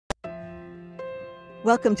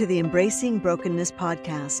Welcome to the Embracing Brokenness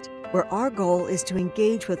podcast, where our goal is to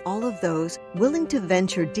engage with all of those willing to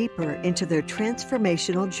venture deeper into their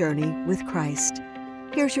transformational journey with Christ.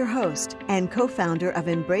 Here's your host and co-founder of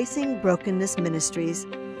Embracing Brokenness Ministries,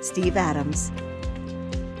 Steve Adams.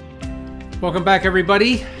 Welcome back,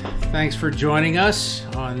 everybody. Thanks for joining us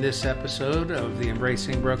on this episode of the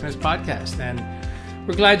Embracing Brokenness podcast. And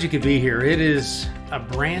we're glad you could be here. It is a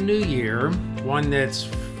brand new year, one that's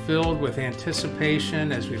filled with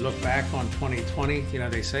anticipation as we look back on 2020. You know,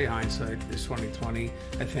 they say hindsight is 2020.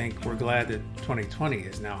 I think we're glad that 2020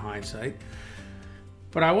 is now hindsight.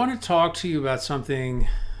 But I want to talk to you about something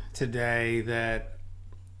today that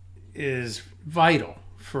is vital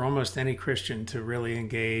for almost any Christian to really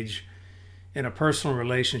engage in a personal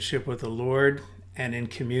relationship with the Lord and in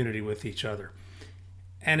community with each other.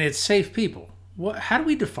 And it's safe people. How do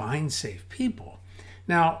we define safe people?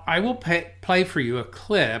 Now, I will play for you a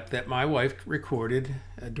clip that my wife recorded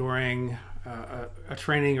during a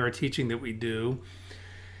training or a teaching that we do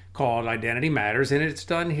called Identity Matters, and it's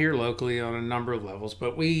done here locally on a number of levels.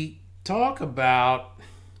 But we talk about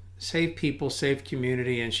safe people, safe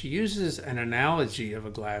community, and she uses an analogy of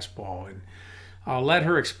a glass ball, and I'll let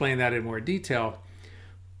her explain that in more detail.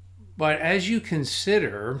 But as you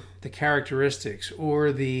consider the characteristics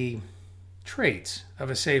or the traits of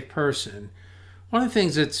a safe person, one of the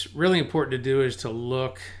things that's really important to do is to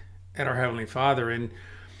look at our Heavenly Father and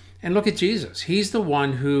look at Jesus. He's the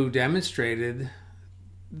one who demonstrated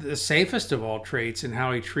the safest of all traits in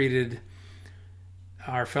how he treated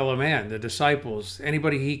our fellow man, the disciples,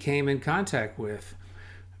 anybody he came in contact with,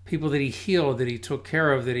 people that he healed, that he took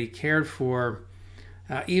care of, that he cared for,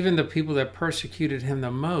 even the people that persecuted him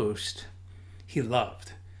the most, he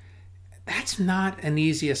loved. That's not an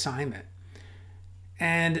easy assignment.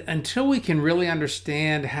 And until we can really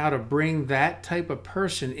understand how to bring that type of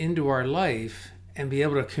person into our life and be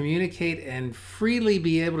able to communicate and freely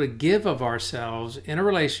be able to give of ourselves in a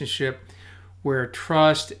relationship where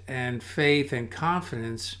trust and faith and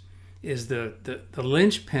confidence is the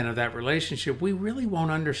linchpin of that relationship, we really won't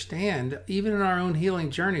understand, even in our own healing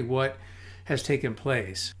journey, what has taken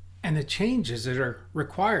place and the changes that are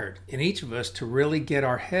required in each of us to really get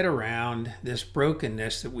our head around this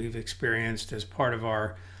brokenness that we've experienced as part of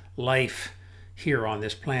our life here on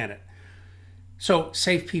this planet. So,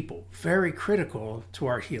 safe people, very critical to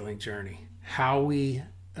our healing journey. How we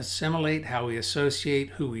assimilate, how we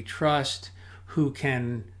associate, who we trust, who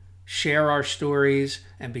can share our stories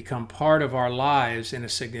and become part of our lives in a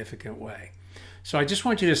significant way. So I just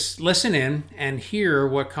want you to listen in and hear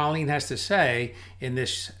what Colleen has to say in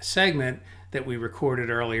this segment that we recorded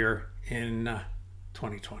earlier in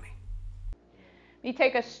 2020. Let me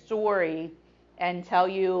take a story and tell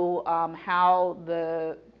you how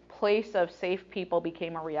the place of safe people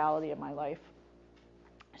became a reality in my life.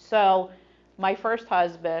 So my first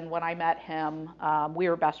husband, when I met him, we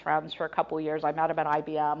were best friends for a couple of years. I met him at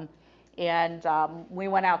IBM, and we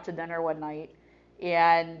went out to dinner one night.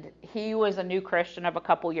 And he was a new Christian of a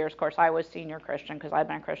couple years. Of course, I was senior Christian because I've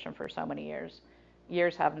been a Christian for so many years.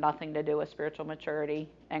 Years have nothing to do with spiritual maturity.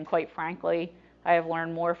 And quite frankly, I have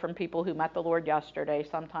learned more from people who met the Lord yesterday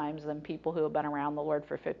sometimes than people who have been around the Lord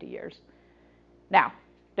for 50 years. Now,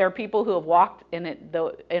 there are people who have walked in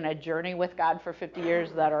a journey with God for 50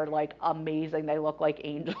 years that are like amazing. They look like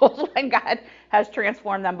angels when God has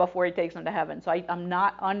transformed them before he takes them to heaven. So I'm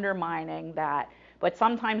not undermining that. But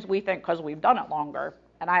sometimes we think because we've done it longer,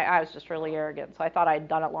 and I was just really arrogant, so I thought I'd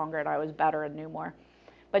done it longer and I was better and knew more.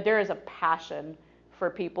 But there is a passion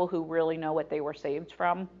for people who really know what they were saved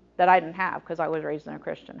from that I didn't have because I was raised in a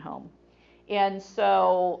Christian home. And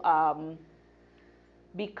so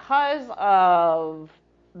because of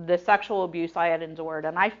the sexual abuse I had endured,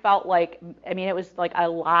 and I felt like, it was like a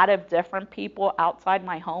lot of different people outside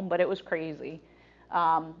my home, but it was crazy.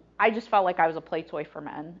 I just felt like I was a play toy for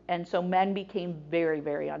men. And so men became very,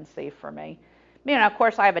 very unsafe for me. Of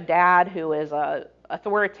course, I have a dad who is a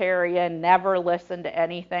authoritarian, never listened to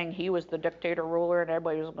anything. He was the dictator ruler, and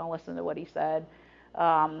everybody was going to listen to what he said.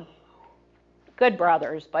 Good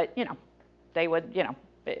brothers, but, they would,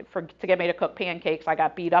 to get me to cook pancakes, I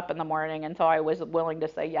got beat up in the morning until I was willing to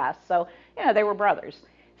say yes. So, they were brothers.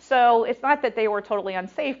 So it's not that they were totally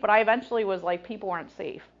unsafe, but I eventually was like, people aren't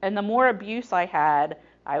safe. And the more abuse I had,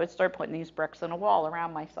 I would start putting these bricks in a wall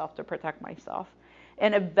around myself to protect myself.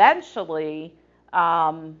 And eventually,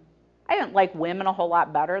 I didn't like women a whole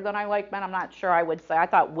lot better than I like men. I'm not sure I would say. I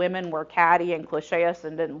thought women were catty and cliché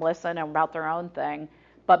and didn't listen and about their own thing,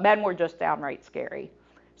 but men were just downright scary.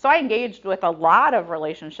 So I engaged with a lot of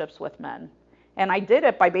relationships with men. And I did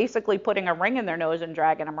it by basically putting a ring in their nose and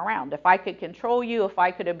dragging them around. If I could control you, if I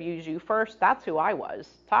could abuse you first, that's who I was.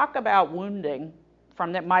 Talk about wounding,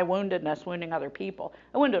 from my woundedness, wounding other people.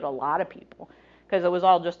 I wounded a lot of people because it was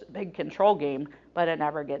all just a big control game, but a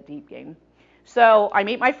never get deep game. So I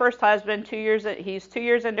meet my first husband, he's 2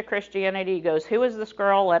 years into Christianity. He goes, who is this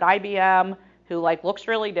girl at IBM who like looks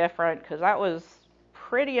really different? Because that was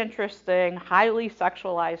pretty interesting, highly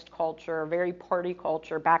sexualized culture, very party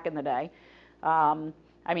culture back in the day.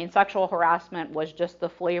 I mean, sexual harassment was just the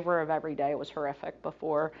flavor of every day. It was horrific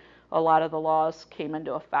before a lot of the laws came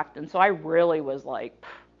into effect. And so I really was like,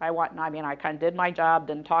 I kind of did my job,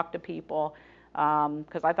 didn't talk to people,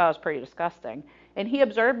 because I thought it was pretty disgusting. And he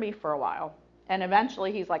observed me for a while. And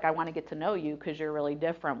eventually he's like, I want to get to know you because you're really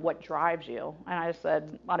different. What drives you? And I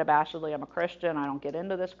said, unabashedly, I'm a Christian. I don't get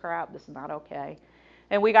into this crap. This is not okay.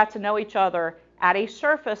 And we got to know each other at a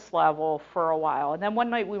surface level for a while. And then one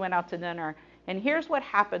night we went out to dinner. And here's what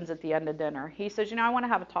happens at the end of dinner. He says, I want to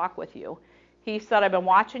have a talk with you. He said, I've been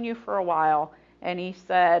watching you for a while. And he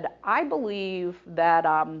said, I believe that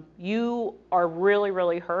you are really,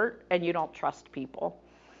 really hurt and you don't trust people.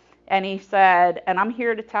 And he said, and I'm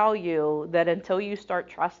here to tell you that until you start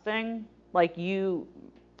trusting, like your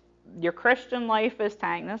Christian life is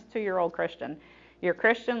tanked. This 2-year-old Christian. Your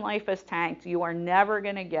Christian life is tanked. You are never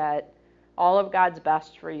going to get all of God's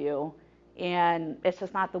best for you. And it's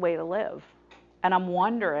just not the way to live. And I'm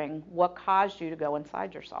wondering what caused you to go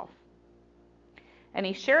inside yourself. And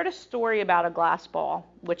he shared a story about a glass ball,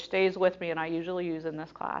 which stays with me and I usually use in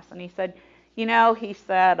this class. And he said,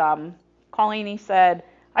 Colleen, he said,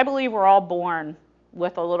 I believe we're all born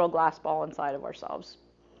with a little glass ball inside of ourselves.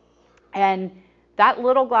 And that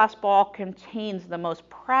little glass ball contains the most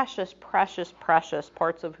precious, precious, precious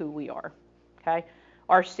parts of who we are, okay?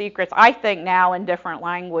 Our secrets, I think now in different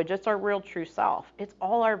language, it's our real true self. It's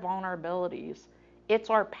all our vulnerabilities. It's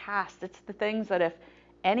our past. It's the things that if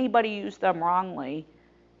anybody used them wrongly,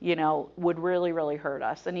 would really, really hurt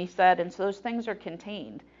us. And he said, and so those things are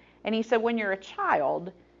contained. And he said, when you're a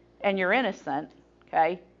child and you're innocent,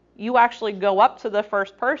 okay, you actually go up to the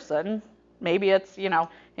first person. Maybe it's,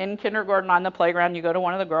 in kindergarten on the playground, you go to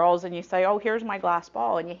one of the girls and you say, oh, here's my glass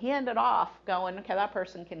ball. And you hand it off going, okay, that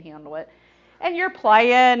person can handle it. And you're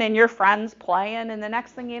playing and your friend's playing. And the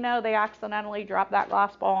next thing you know, they accidentally drop that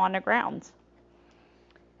glass ball on the ground.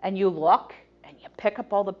 And you look and you pick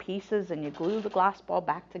up all the pieces and you glue the glass ball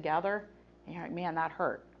back together. And you're like, man, that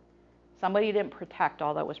hurt. Somebody didn't protect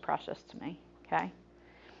all that was precious to me, okay?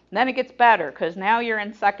 And then it gets better because now you're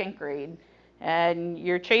in 2nd grade and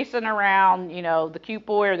you're chasing around, the cute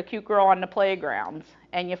boy or the cute girl on the playgrounds.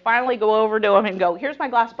 And you finally go over to him and go, here's my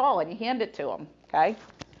glass ball, and you hand it to him, okay?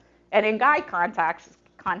 And in guy context,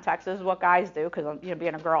 this is what guys do because,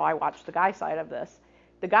 being a girl, I watch the guy side of this.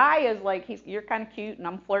 The guy is like, you're kind of cute and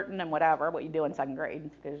I'm flirting and whatever, what you do in 2nd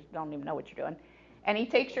grade because you don't even know what you're doing. And he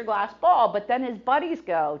takes your glass ball, but then his buddies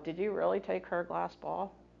go, did you really take her glass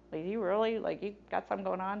ball? Like, you really, you got something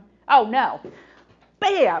going on? Oh, no.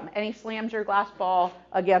 Bam! And he slams your glass ball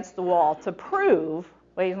against the wall to prove,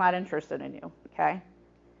 he's not interested in you, okay?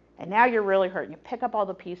 And now you're really hurt. And you pick up all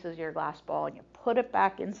the pieces of your glass ball and you put it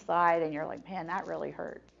back inside and you're like, man, that really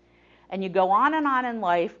hurt. And you go on in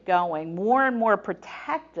life going more and more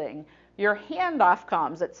protecting. Your handoff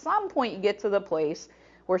comes. At some point you get to the place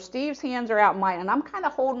where Steve's hands are out in mine, and I'm kind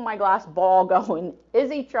of holding my glass ball going,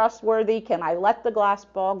 is he trustworthy? Can I let the glass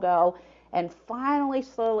ball go? And finally,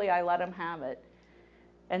 slowly, I let him have it.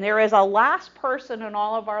 And there is a last person in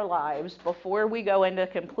all of our lives before we go into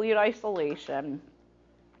complete isolation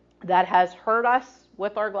that has hurt us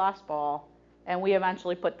with our glass ball, and we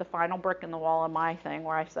eventually put the final brick in the wall of my thing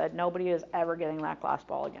where I said, nobody is ever getting that glass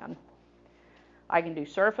ball again. I can do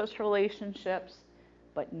surface relationships,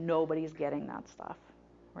 but nobody's getting that stuff.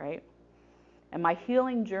 Right? And my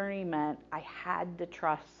healing journey meant I had to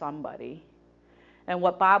trust somebody. And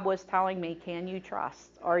what Bob was telling me, can you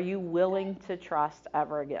trust? Are you willing to trust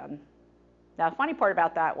ever again? Now, the funny part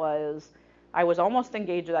about that was I was almost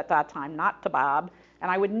engaged at that time, not to Bob, and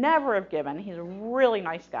I would never have given. He's a really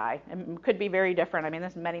nice guy and could be very different.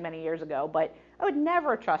 This is many, many years ago, but I would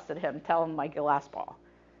never have trusted him telling my glass ball.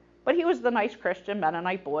 But he was the nice Christian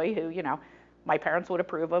Mennonite boy who, my parents would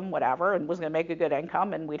approve him, whatever, and was going to make a good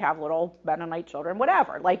income, and we'd have little Mennonite children,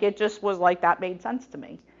 whatever. It just was that made sense to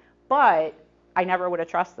me. But I never would have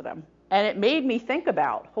trusted him. And it made me think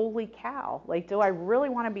about, holy cow, do I really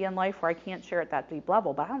want to be in life where I can't share at that deep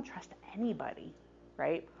level, but I don't trust anybody,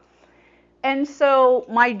 right? And so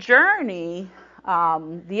my journey,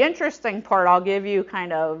 the interesting part, I'll give you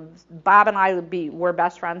kind of, Bob and I were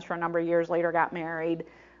best friends for a number of years, later got married,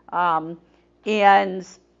 and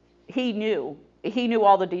he knew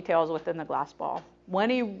all the details within the glass ball. When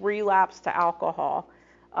he relapsed to alcohol,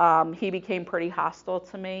 he became pretty hostile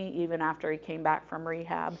to me even after he came back from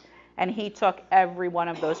rehab. And he took every one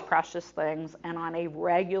of those precious things and on a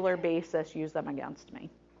regular basis used them against me.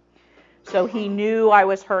 So he knew I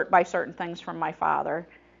was hurt by certain things from my father.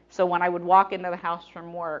 So when I would walk into the house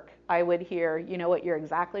from work, I would hear, you know what, you're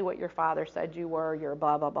exactly what your father said you were, you're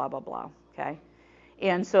blah, blah, blah, blah, blah, okay?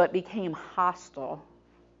 And so it became hostile,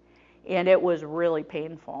 and it was really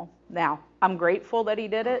painful. Now, I'm grateful that he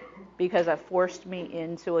did it because it forced me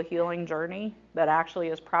into a healing journey that actually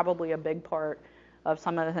is probably a big part of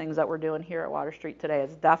some of the things that we're doing here at Water Street today.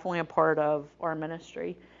 It's definitely a part of our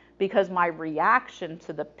ministry because my reaction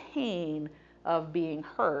to the pain of being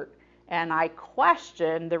hurt, and I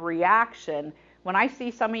question the reaction. When I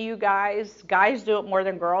see some of you guys do it more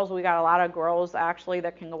than girls. We got a lot of girls actually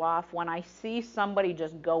that can go off. When I see somebody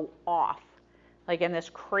just go off, like in this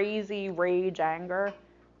crazy rage, anger,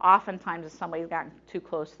 oftentimes it's somebody's gotten too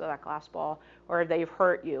close to that glass ball, or they've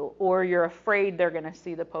hurt you, or you're afraid they're going to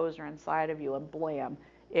see the poser inside of you, and blam,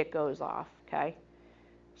 it goes off, okay?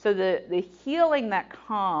 So the healing that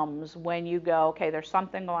comes when you go, okay, there's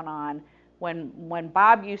something going on. When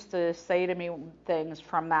Bob used to say to me things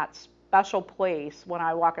from that special place when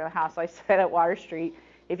I walk in the house, I said at Water Street,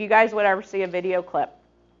 if you guys would ever see a video clip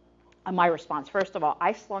of my response, first of all,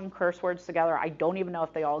 I slung curse words together. I don't even know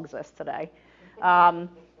if they all exist today.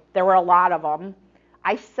 There were a lot of them.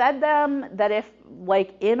 I said them that if,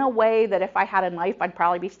 like, in a way that if I had a knife, I'd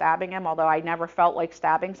probably be stabbing him, although I never felt like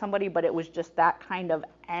stabbing somebody, but it was just that kind of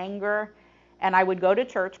anger. And I would go to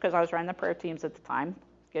church because I was running the prayer teams at the time,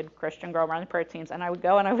 good Christian girl running the prayer teams, and I would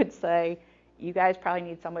go and I would say, you guys probably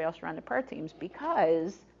need somebody else to run the prayer teams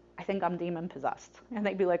because I think I'm demon possessed. And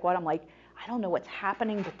they'd be like, what? I'm like, I don't know what's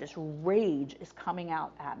happening, but this rage is coming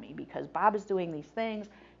out at me because Bob is doing these things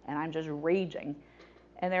and I'm just raging.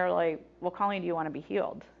 And they're like, well, Colleen, do you want to be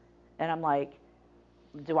healed? And I'm like,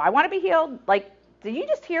 do I want to be healed? Like, did you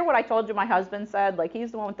just hear what I told you my husband said? Like,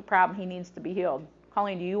 he's the one with the problem. He needs to be healed.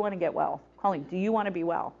 Colleen, do you want to get well? Colleen, do you want to be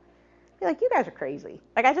well? I'd be like, you guys are crazy.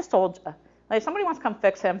 Like, I just told you. Like, if somebody wants to come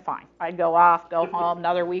fix him, fine. I'd go off, go home.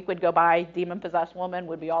 Another week would go by. Demon-possessed woman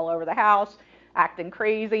would be all over the house, acting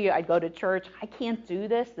crazy. I'd go to church. I can't do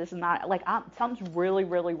this. This is not, like, something's really,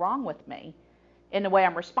 really wrong with me in the way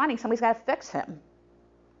I'm responding. Somebody's got to fix him.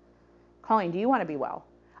 Colleen, do you want to be well?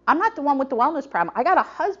 I'm not the one with the wellness problem. I got a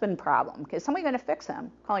husband problem. Is somebody going to fix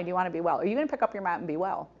him? Colleen, do you want to be well? Are you going to pick up your mat and be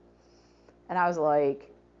well? And I was like,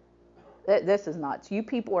 this is nuts. You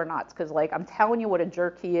people are nuts because, like, I'm telling you what a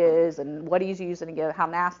jerk he is and what he's using to get, how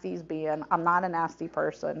nasty he's being. I'm not a nasty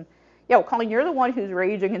person. Yeah, well, Colleen, you're the one who's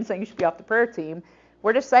raging and saying you should be off the prayer team.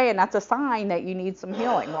 We're just saying that's a sign that you need some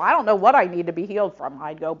healing. Well, I don't know what I need to be healed from.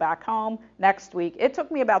 I'd go back home next week. It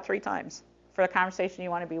took me about 3 times for the conversation, you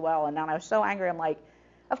want to be well. And then I was so angry. I'm like,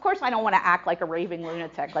 of course I don't want to act like a raving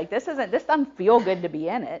lunatic. Like, this doesn't feel good to be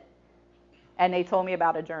in it. And they told me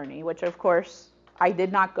about a journey, which of course I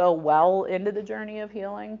did not go well into the journey of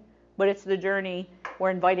healing, but it's the journey we're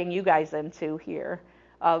inviting you guys into here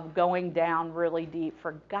of going down really deep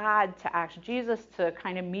for God to ask Jesus to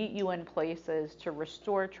kind of meet you in places to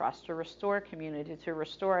restore trust, to restore community, to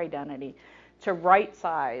restore identity, to right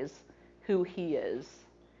size who he is.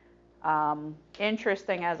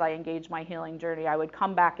 Interesting, as I engaged my healing journey, I would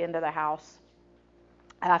come back into the house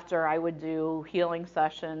after I would do healing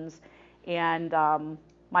sessions, and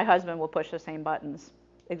my husband would push the same buttons,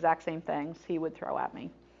 exact same things he would throw at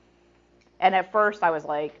me. And at first I was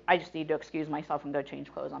like, I just need to excuse myself and go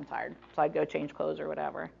change clothes, I'm tired. So I'd go change clothes or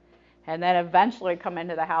whatever. And then eventually I'd come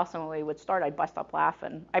into the house, and when we would start, I'd bust up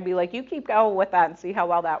laughing. I'd be like, you keep going with that and see how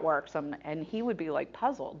well that works. And he would be like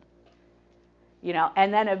puzzled. You know,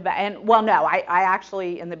 and then, I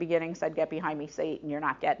actually in the beginning said, get behind me, Satan, you're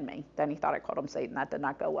not getting me. Then he thought I called him Satan. That did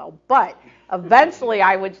not go well. But eventually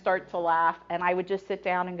I would start to laugh, and I would just sit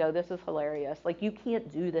down and go, this is hilarious. Like, you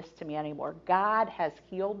can't do this to me anymore. God has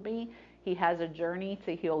healed me. He has a journey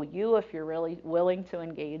to heal you if you're really willing to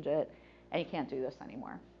engage it, and you can't do this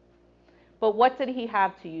anymore. But what did he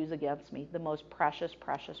have to use against me? The most precious,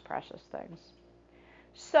 precious, precious things.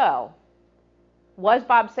 So, was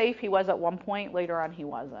Bob safe? He was at one point. Later on, he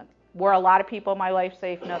wasn't. Were a lot of people in my life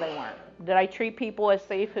safe? No, they weren't. Did I treat people as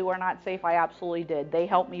safe who were not safe? I absolutely did. They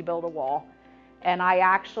helped me build a wall. And I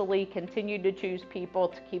actually continued to choose people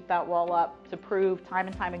to keep that wall up, to prove time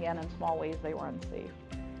and time again in small ways they were unsafe.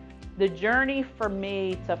 The journey for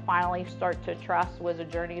me to finally start to trust was a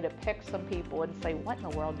journey to pick some people and say, what in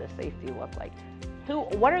the world does safety look like?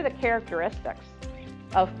 What are the characteristics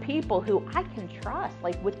of people who I can trust,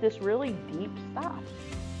 like with this really deep stuff?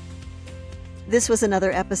 This was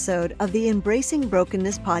another episode of the Embracing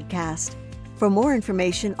Brokenness podcast. For more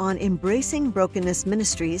information on Embracing Brokenness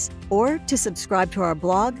Ministries, or to subscribe to our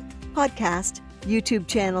blog, podcast, YouTube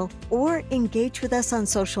channel, or engage with us on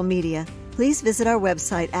social media, please visit our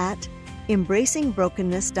website at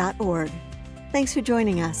embracingbrokenness.org. Thanks for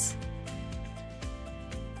joining us.